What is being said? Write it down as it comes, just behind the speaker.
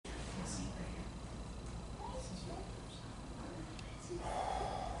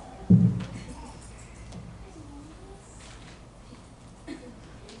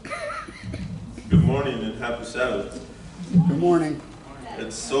morning and happy Sabbath. Good morning.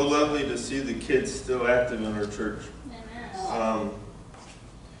 It's so lovely to see the kids still active in our church.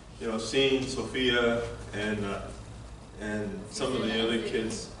 Seeing Sophia and some of the other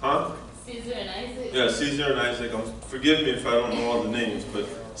kids. Huh? Caesar and Isaac. Yeah, Caesar and Isaac. Forgive me if I don't know all the names, but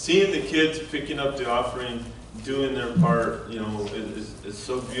seeing the kids picking up the offering, doing their part, is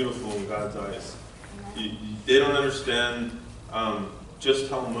so beautiful in God's eyes. They don't understand just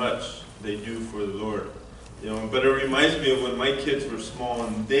how much they do for the Lord. But it reminds me of when my kids were small,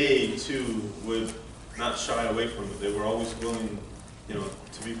 and they too would not shy away from it. They were always willing,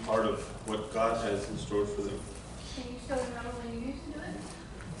 to be part of what God has in store for them. Can you still remember when you used to do it?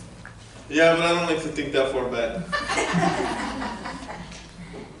 Yeah, but I don't like to think that far back.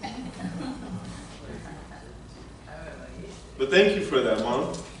 But thank you for that,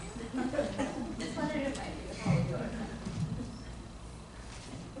 Mom. Just wondered if I could follow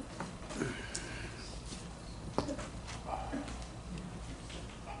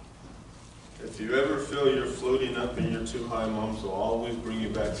If you ever feel you're floating up and you're too high, Moms will always bring you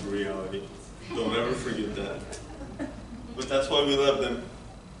back to reality. Don't ever forget that. But that's why we love them.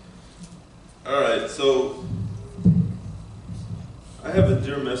 Alright, so I have a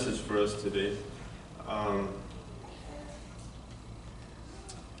dear message for us today.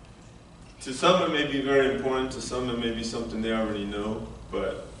 To some it may be very important, to some it may be something they already know,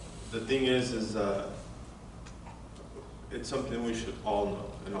 but the thing is it's something we should all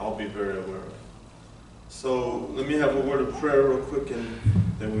know and all be very aware of. So let me have a word of prayer real quick and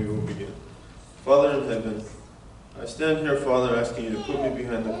then we will begin. Father in heaven, I stand here, Father, asking you to put me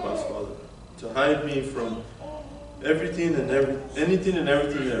behind the cross, Father, to hide me from anything and everything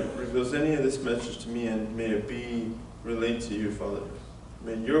that reveals any of this message to me, and may it be relayed to you, Father.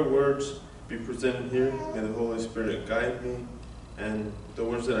 May your words be presented here. May the Holy Spirit guide me and the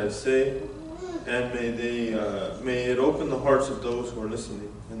words that I say, and may it open the hearts of those who are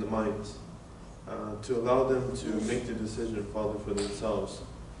listening and the minds to allow them to make the decision, Father, for themselves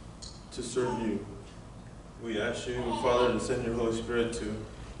to serve you. We ask you, Father, to send your Holy Spirit to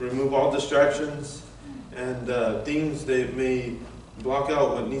remove all distractions and things that may block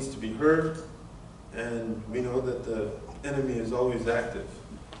out what needs to be heard. And we know that the enemy is always active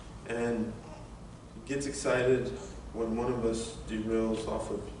and gets excited when one of us derails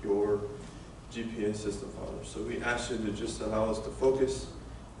off of your GPS system, Father. So we ask you to just allow us to focus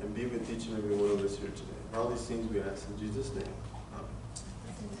and be with each and every one of us here today. All these things we ask in Jesus' name. Amen.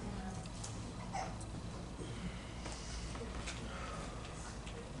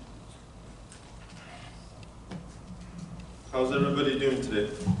 How's everybody doing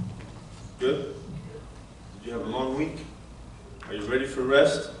today? Good? Did you have a long week? Are you ready for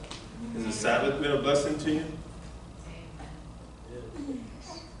rest? Has the Sabbath been a blessing to you?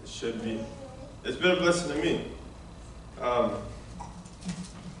 It should be. It's been a blessing to me.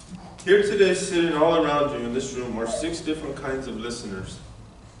 Here today, sitting all around you in this room, are 6 different kinds of listeners.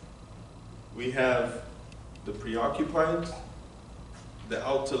 We have the preoccupied, the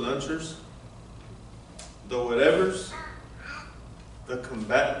out-to-lunchers, the whatevers, the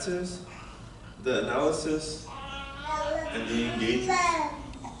combatants, the analysis, and the engagers.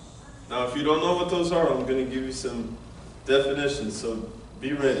 Now, if you don't know what those are, I'm going to give you some definitions, so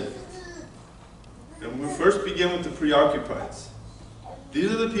be ready. And we'll first begin with the preoccupieds. These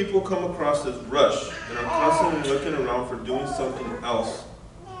are the people who come across as rush and are constantly looking around for doing something else,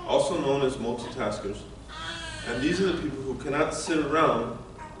 also known as multitaskers. And these are the people who cannot sit around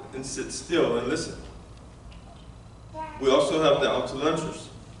and sit still and listen. We also have the out-to-lunchers.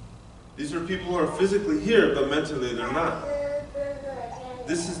 These are people who are physically here, but mentally they're not.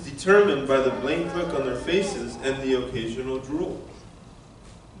 This is determined by the blank look on their faces and the occasional drool.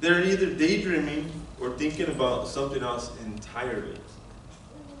 They're either daydreaming or thinking about something else entirely.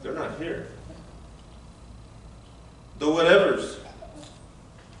 They're not here. The whatevers.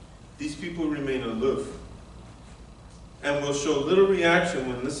 These people remain aloof and will show little reaction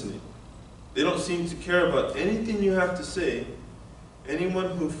when listening. They don't seem to care about anything you have to say.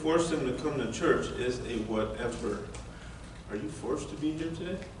 Anyone who forced them to come to church is a whatever. Are you forced to be here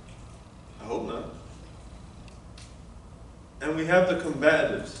today? I hope not. And we have the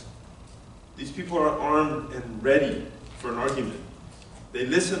combatives. These people are armed and ready for an argument. They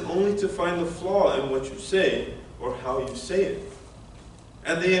listen only to find the flaw in what you say or how you say it.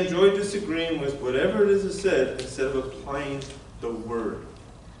 And they enjoy disagreeing with whatever it is said instead of applying the word.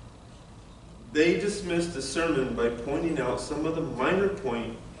 They dismiss the sermon by pointing out some of the minor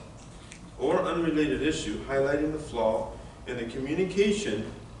point or unrelated issue, highlighting the flaw in the communication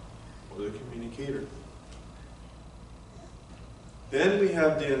or the communicator. Then we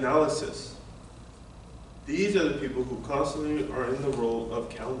have the analysis. These are the people who constantly are in the role of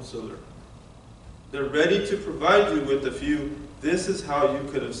counselor. They're ready to provide you with a few, this is how you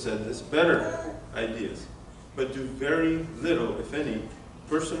could have said this better ideas, but do very little, if any,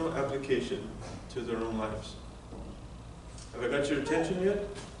 personal application to their own lives. Have I got your attention yet?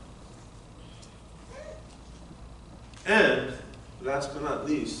 And, last but not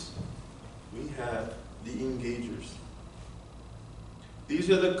least, we have the engagers. These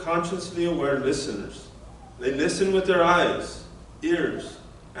are the consciously aware listeners. They listen with their eyes, ears,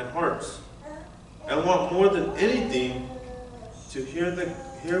 and hearts, and want more than anything to hear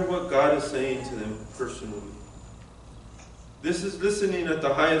what God is saying to them personally. This is listening at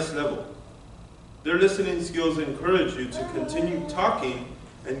the highest level. Their listening skills encourage you to continue talking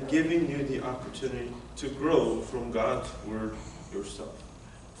and giving you the opportunity to grow from God's Word yourself.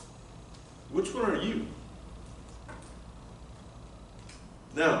 Which one are you?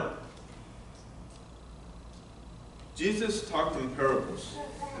 Now, Jesus talked in parables.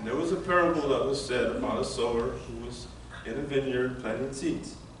 And there was a parable that was said about a sower who was in a vineyard planting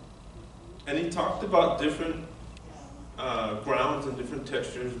seeds. And he talked about different grounds and different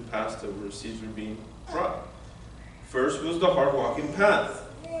textures and paths that where seeds were being brought. First was the hard walking path.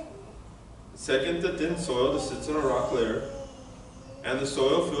 Second, the thin soil that sits on a rock layer. And the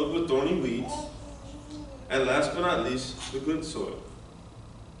soil filled with thorny weeds. And last but not least, the good soil.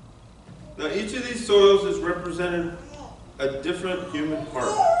 Now each of these soils is represented a different human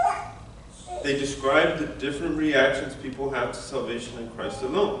heart. They describe the different reactions people have to salvation in Christ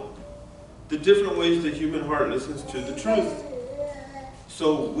alone. The different ways the human heart listens to the truth.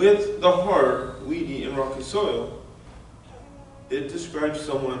 So with the hard, weedy, and rocky soil, it describes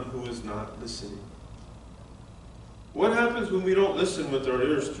someone who is not listening. What happens when we don't listen with our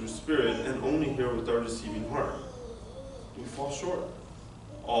ears through spirit and only hear with our deceiving heart? We fall short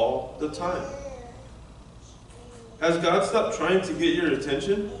all the time. Has God stopped trying to get your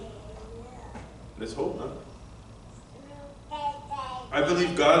attention? Let's hope not. I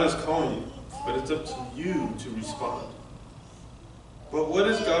believe God is calling you, but it's up to you to respond. But what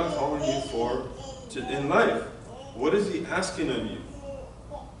is God calling you for in life? What is He asking of you?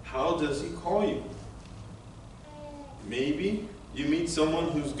 How does He call you? Maybe you meet someone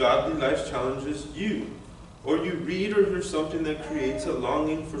whose godly life challenges you, or you read or hear something that creates a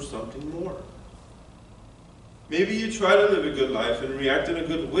longing for something more. Maybe you try to live a good life and react in a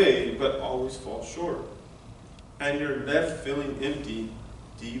good way, but always fall short. And you're left feeling empty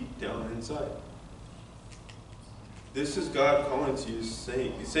deep down inside. This is God calling to you,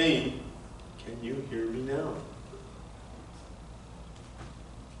 saying, can you hear me now?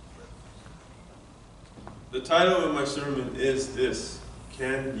 The title of my sermon is this,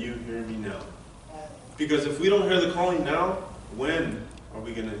 Can You Hear Me Now? Because if we don't hear the calling now, when are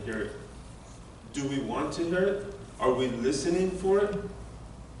we going to hear it? Do we want to hear it? Are we listening for it?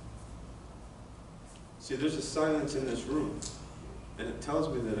 See, there's a silence in this room, and it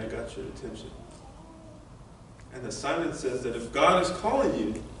tells me that I got your attention. And the silence says that if God is calling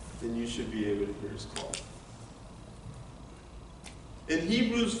you, then you should be able to hear His call. In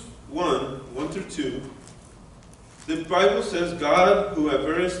Hebrews 1:1-2, the Bible says, God, who at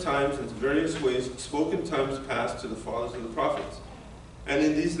various times and various ways spoke in times past to the fathers and the prophets, and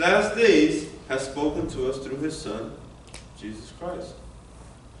in these last days has spoken to us through His Son, Jesus Christ.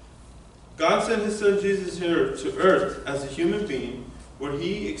 God sent His Son Jesus here to earth as a human being, where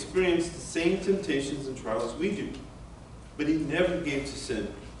He experienced the same temptations and trials we do. But He never gave to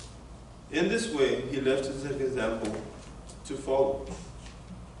sin. In this way, He left us an example to follow.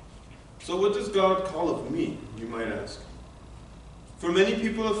 So what does God call of me, you might ask? For many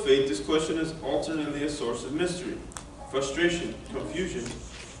people of faith, this question is alternately a source of mystery, frustration, confusion,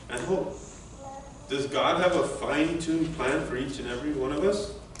 and hope. Does God have a fine-tuned plan for each and every one of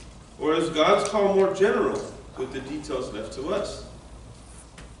us? Or is God's call more general, with the details left to us?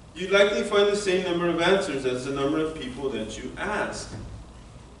 You likely find the same number of answers as the number of people that you ask.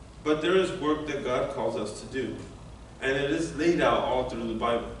 But there is work that God calls us to do, and it is laid out all through the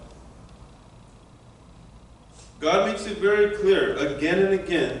Bible. God makes it very clear again and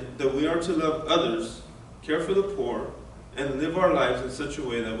again that we are to love others, care for the poor, and live our lives in such a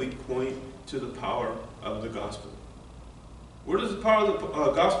way that we point to the power of the gospel. Where does the power of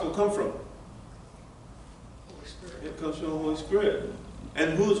the gospel come from? Holy Spirit. It comes from the Holy Spirit.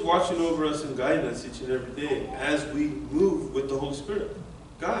 And who is watching over us and guiding us each and every day as we move with the Holy Spirit?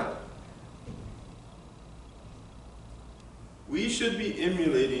 God. We should be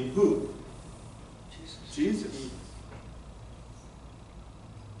emulating who? Jesus.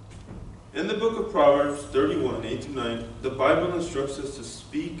 In the book of Proverbs 31:8-9, the Bible instructs us to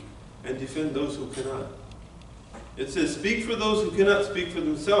speak and defend those who cannot. It says, speak for those who cannot speak for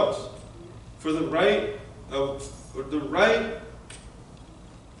themselves, for the right of, or the right,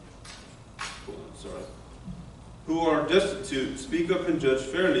 who are destitute, speak up and judge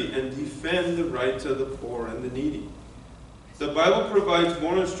fairly, and defend the rights of the poor and the needy. The Bible provides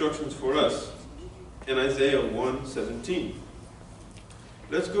more instructions for us in Isaiah 1:17.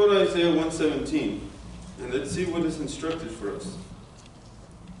 Let's go to Isaiah 1:17, and let's see what is instructed for us.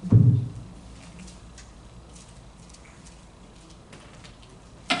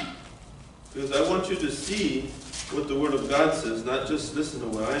 Because I want you to see what the Word of God says, not just listen to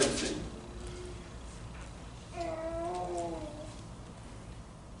what I am saying.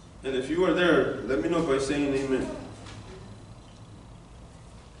 And if you are there, let me know by saying amen.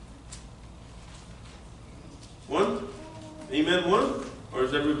 One? Amen, one? Or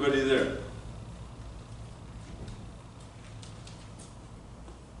is everybody there?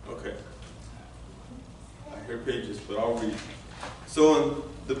 Okay. I hear pages, but I'll read. So in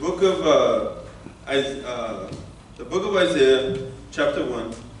the book of Isaiah, chapter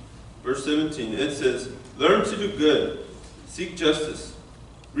 1, verse 17, it says, learn to do good, seek justice,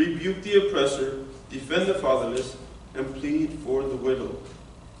 rebuke the oppressor, defend the fatherless, and plead for the widow.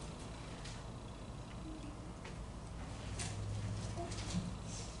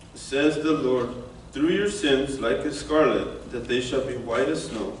 Says the Lord, through your sins like as scarlet, that they shall be white as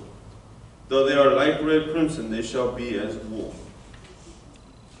snow. Though they are like red crimson, they shall be as wool.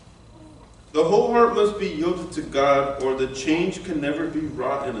 The whole heart must be yielded to God, or the change can never be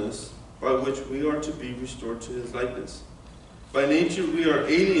wrought in us, by which we are to be restored to his likeness. By nature we are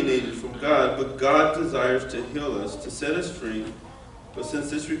alienated from God, but God desires to heal us, to set us free. But since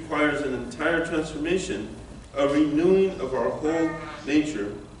this requires an entire transformation, a renewing of our whole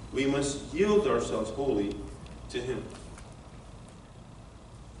nature, we must yield ourselves wholly to him.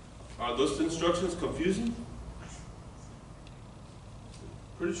 Are those instructions confusing?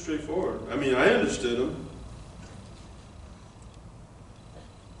 Pretty straightforward. I mean, I understood them.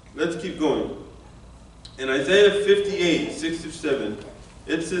 Let's keep going. In Isaiah 58, 6-7,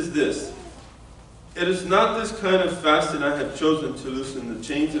 it says this, it is not this kind of fasting I have chosen to loosen the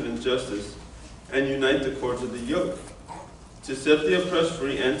chains of injustice and unite the cords of the yoke, to set the oppressed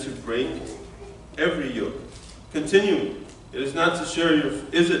free and to break every yoke. Continuing, is it not to share your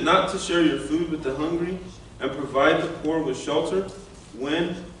food with the hungry and provide the poor with shelter,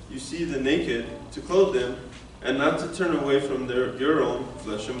 when you see the naked to clothe them, and not to turn away from your own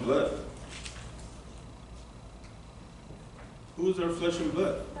flesh and blood? Who is our flesh and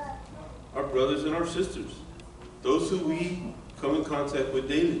blood? Our brothers and our sisters, those who we come in contact with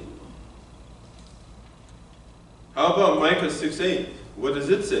daily. How about Micah 6:8? What does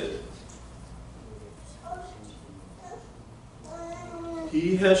it say?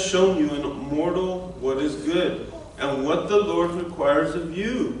 He has shown you in mortal what is good, and what the Lord requires of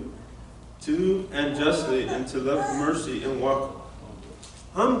you, to and justly, and to love mercy and walk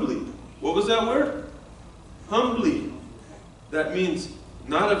humbly. What was that word? Humbly. That means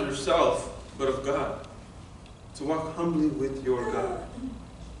not of yourself, but of God. To walk humbly with your God.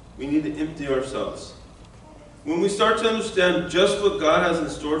 We need to empty ourselves. When we start to understand just what God has in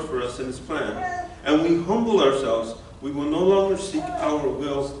store for us in his plan, and we humble ourselves, we will no longer seek our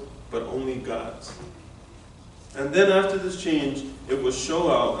will, but only God's. And then after this change, it will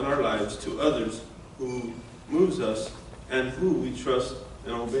show out in our lives to others who moves us and who we trust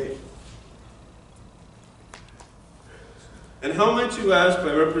and obey. And how might you ask?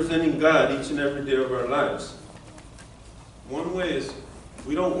 By representing God each and every day of our lives. One way is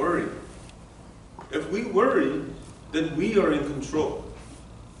we don't worry. If we worry, then we are in control.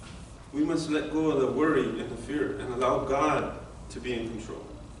 We must let go of the worry and the fear and allow God to be in control.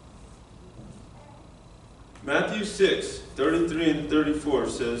 Matthew 6:33 and 34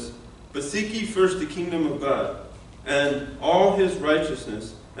 says, but seek ye first the kingdom of God, and all his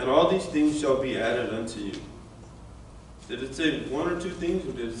righteousness, and all these things shall be added unto you. Did it say one or two things,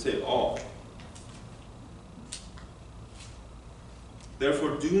 or did it say all?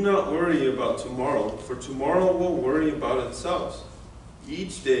 Therefore, do not worry about tomorrow, for tomorrow will worry about itself.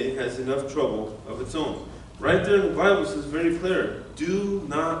 Each day has enough trouble of its own. Right there in the Bible says very clear, do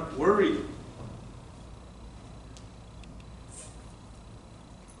not worry.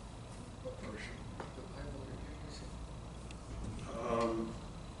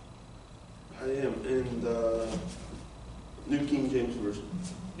 I am in the New King James Version.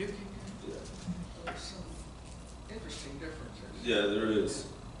 New King James? Yeah. There's some interesting differences. Yeah, there is.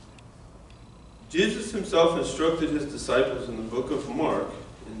 Jesus himself instructed his disciples in the book of Mark,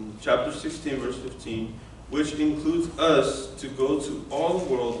 in chapter 16, verse 15, which includes us to go to all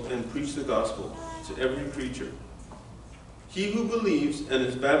the world and preach the gospel to every creature. He who believes and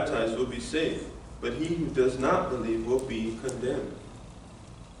is baptized will be saved, but he who does not believe will be condemned.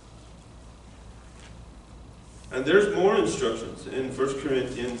 And there's more instructions in 1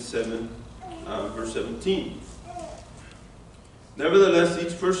 Corinthians 7, verse 17. Nevertheless,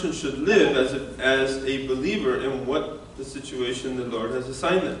 each person should live as a believer in what the situation the Lord has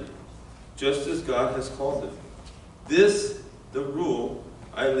assigned them, just as God has called them. This, the rule,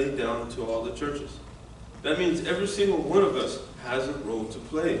 I lay down to all the churches. That means every single one of us has a role to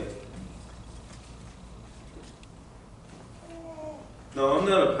play. Now, I'm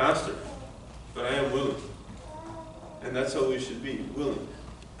not a pastor, but I am willing. And that's how we should be, willing.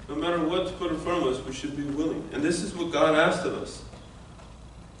 No matter what's put in front of us, we should be willing. And this is what God asked of us.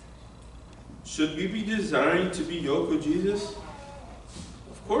 Should we be desiring to be yoked with Jesus?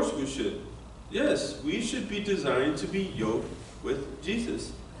 Of course we should. Yes, we should be desiring to be yoked with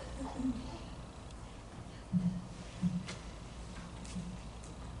Jesus.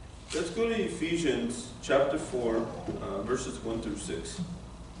 Let's go to Ephesians chapter 4, verses 1 through 6.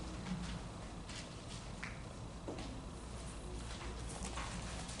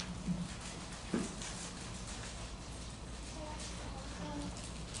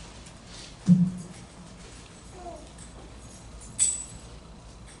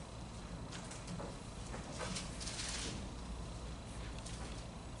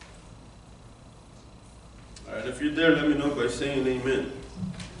 All right, if you're there, let me know by saying amen.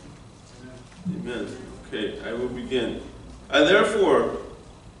 Amen. Okay, I will begin. I therefore,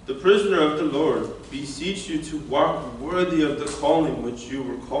 the prisoner of the Lord, beseech you to walk worthy of the calling which you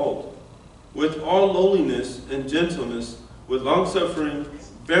were called, with all lowliness and gentleness, with longsuffering,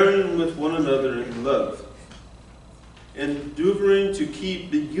 bearing with one another in love, endeavoring to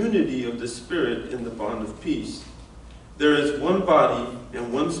keep the unity of the Spirit in the bond of peace. There is one body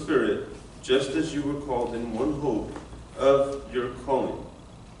and one Spirit, just as you were called in one hope of your calling.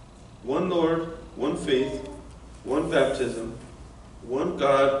 One Lord, one faith, one baptism, one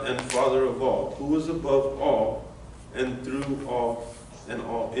God and Father of all, who is above all, and through all, and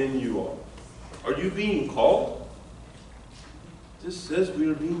all in you all. Are you being called? This says we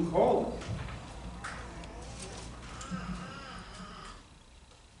are being called.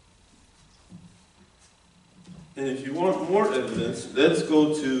 And if you want more evidence, let's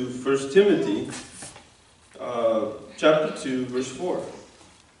go to 1 Timothy chapter 2, verse 4.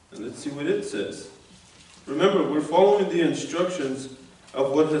 And let's see what it says. Remember, we're following the instructions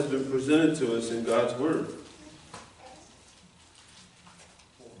of what has been presented to us in God's Word.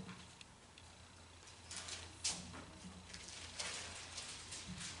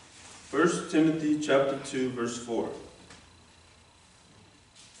 First Timothy chapter 2, verse 4.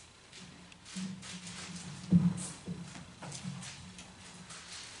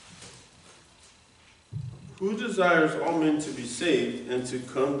 Who desires all men to be saved and to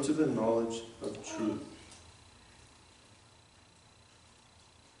come to the knowledge of truth?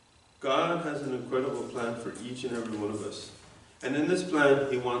 God has an incredible plan for each and every one of us. And in this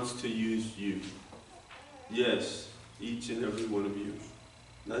plan, He wants to use you. Yes, each and every one of you.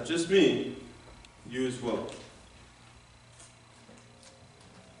 Not just me, you as well.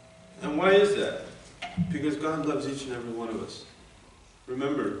 And why is that? Because God loves each and every one of us.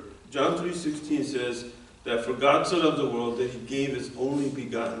 Remember, John 3:16 says that for God so loved the world that He gave His only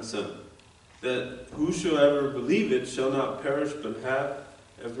begotten Son, that whosoever believe it shall not perish but have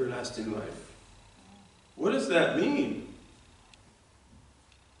everlasting life. What does that mean?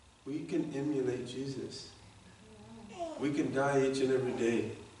 We can emulate Jesus. We can die each and every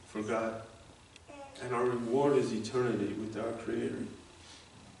day for God. And our reward is eternity with our Creator.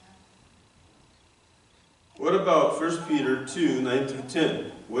 What about 1 Peter 2, 9 through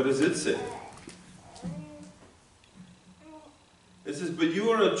 10? What does it say? It says, but you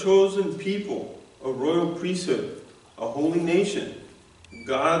are a chosen people, a royal priesthood, a holy nation,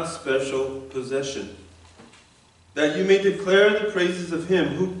 God's special possession, that you may declare the praises of Him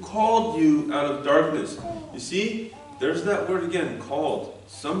who called you out of darkness. You see, there's that word again, called.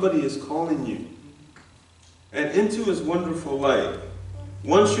 Somebody is calling you. And into His wonderful light.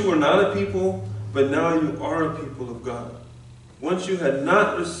 Once you were not a people, but now you are a people of God. Once you had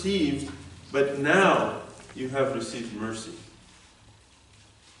not received, but now you have received mercy.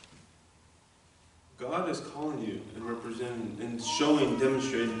 God is calling you and representing and showing,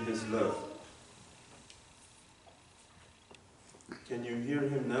 demonstrating His love. Can you hear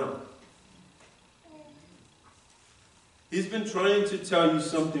Him now? He's been trying to tell you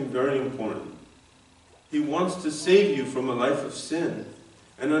something very important. He wants to save you from a life of sin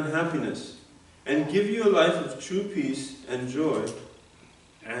and unhappiness and give you a life of true peace and joy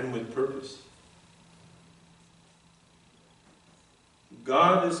and with purpose.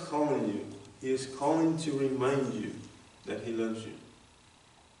 God is calling you. He is calling to remind you that He loves you.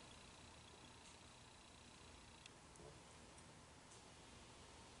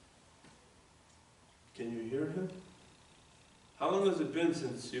 Can you hear Him? How long has it been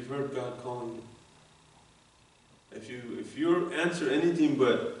since you've heard God calling you? If you answer anything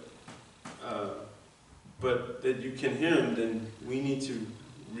but that you can hear Him, then we need to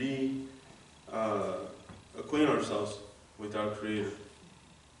acquaint ourselves with our Creator.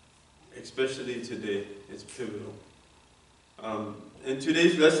 Especially today, it's pivotal. In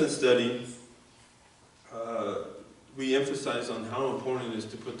today's lesson study, we emphasize on how important it is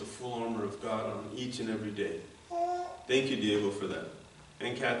to put the full armor of God on each and every day. Thank you, Diego, for that.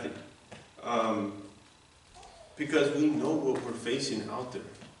 And Kathy. Because we know what we're facing out there.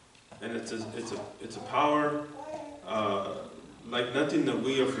 And it's a power like nothing that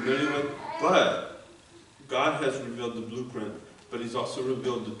we are familiar with. But God has revealed the blueprint. But He's also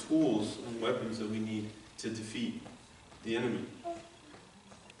revealed the tools and weapons that we need to defeat the enemy.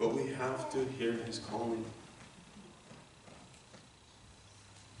 But we have to hear His calling.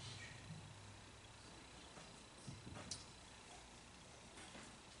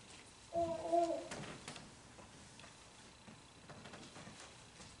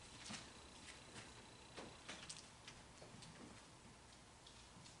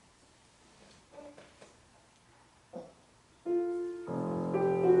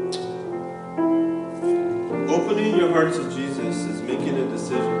 Opening your heart to Jesus is making a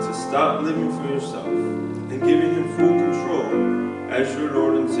decision to stop living for yourself and giving Him full control as your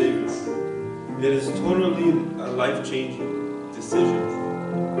Lord and Savior. It is totally a life-changing decision.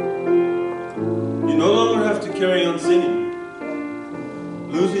 You no longer have to carry on sinning,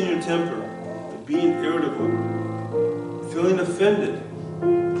 losing your temper, being irritable, feeling offended.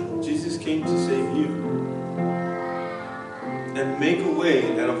 Jesus came to save you and make a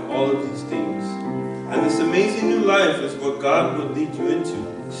way out of all of these things. And this amazing new life is what God will lead you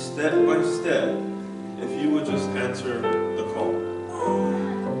into, step by step, if you would just answer the call.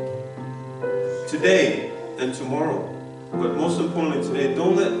 Today and tomorrow, but most importantly today,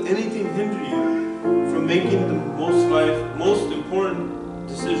 don't let anything hinder you from making the most important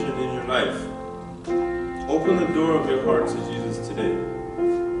decision in your life. Open the door of your heart to Jesus today.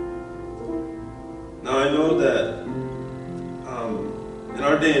 Now I know that in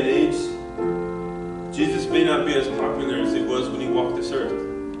our day and age, Jesus may not be as popular as He was when He walked this earth.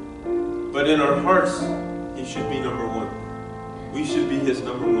 But in our hearts, He should be number one. We should be His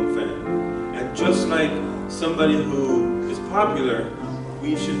number one fan. And just like somebody who is popular,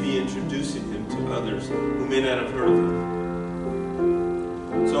 we should be introducing Him to others who may not have heard of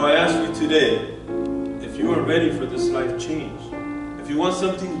Him. So I ask you today, if you are ready for this life change, if you want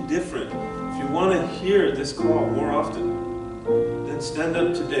something different, if you want to hear this call more often, then stand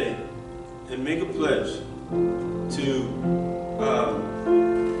up today and make a pledge to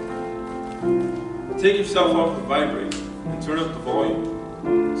take yourself off the vibrate and turn up the volume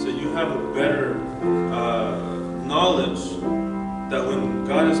so you have a better knowledge that when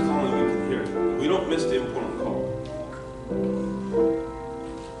God is calling, we can hear it. We don't miss the important call.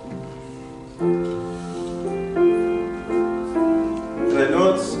 And I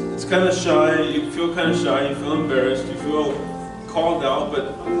know it's kind of shy, you feel kind of shy, you feel embarrassed, you feel called out,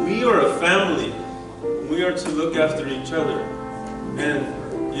 but we are a family. We are to look after each other. And,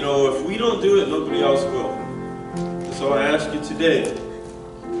 you know, if we don't do it, nobody else will. So I ask you today,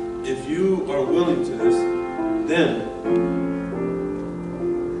 if you are willing to this, then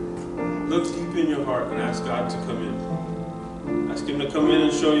look deep in your heart and ask God to come in. Ask Him to come in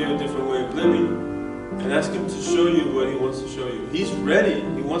and show you a different way of living. And ask Him to show you what He wants to show you. He's ready.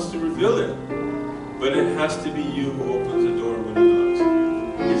 He wants to reveal it. But it has to be you who opens the door when He knocks.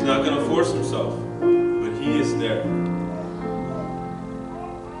 He's not going to force Himself, but He is there.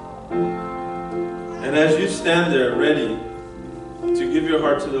 And as you stand there ready to give your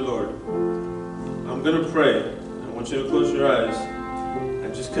heart to the Lord, I'm going to pray. I want you to close your eyes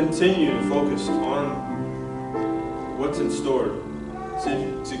and just continue to focus on what's in store.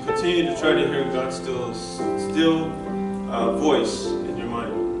 To continue to try to hear God's still voice in your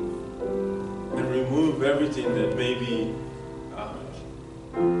mind. And remove everything that may be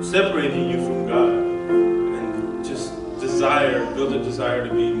separating you from God. And just build a desire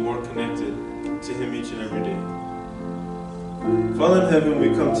to be more connected to Him each and every day. Father in heaven,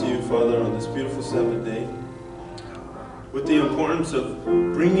 we come to you, Father, on this beautiful Sabbath day with the importance of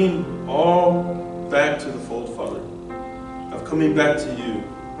bringing all back to the fold, Father, of coming back to you.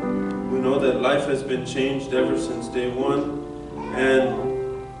 We know that life has been changed ever since day one, and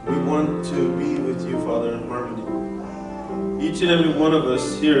we want to be with you, Father, in harmony. Each and every one of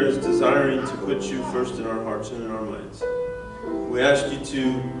us here is desiring to put you first in our hearts and in our minds. We ask you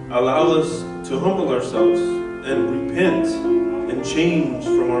to allow us to humble ourselves and repent and change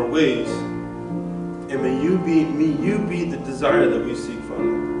from our ways. And may you be the desire that we seek,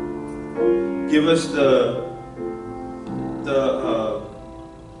 Father. Give us the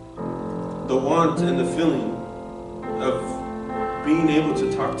want and the feeling of being able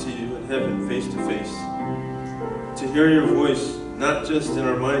to talk to you in heaven face to face. To hear your voice, not just in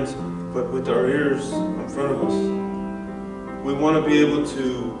our minds, but with our ears in front of us. We want to be able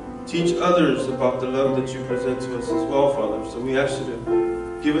to teach others about the love that you present to us as well, Father. So we ask you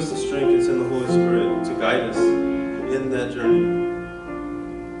to give us the strength and send the Holy Spirit to guide us in that journey.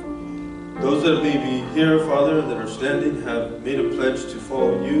 Those that may be here, Father, that are standing, have made a pledge to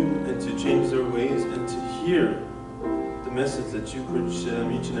follow you and to change their ways and to hear the message that you preach to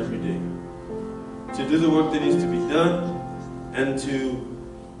them each and every day. To do the work that needs to be done and to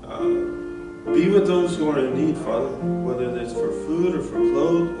be with those who are in need, Father, whether it's for food or for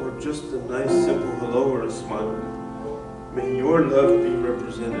clothes or just a nice simple hello or a smile. May your love be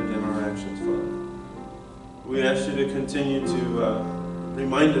represented in our actions, Father. We ask you to continue to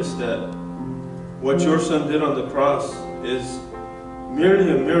remind us that what your Son did on the cross is merely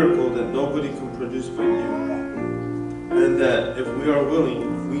a miracle that nobody can produce but you. And that if we are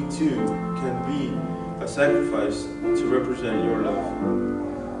willing, we too can be a sacrifice to represent your love.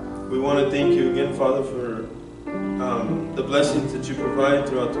 We want to thank you again, Father, for the blessings that you provide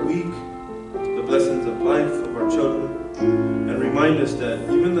throughout the week, the blessings of life of our children, and remind us that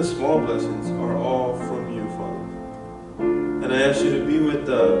even the small blessings are all from you, Father. And I ask you to be with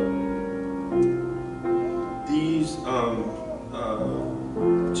these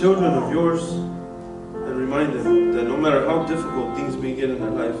children of yours and remind them that no matter how difficult things may get in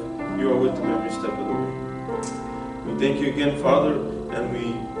their life, you are with them every step of the way. We thank you again, Father, and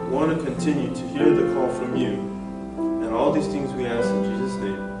we want to continue to hear the call from you. And all these things we ask in Jesus'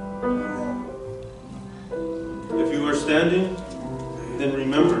 name. If you are standing, then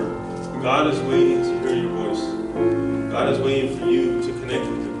remember, God is waiting to hear your voice. God is waiting for you to connect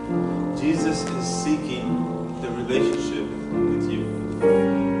with him. Jesus is seeking the relationship with you.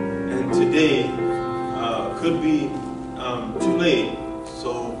 And today could be too late,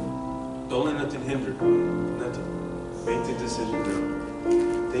 so don't let nothing hinder. Nothing. Make the decision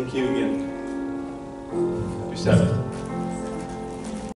now. Thank you again. Happy Sabbath.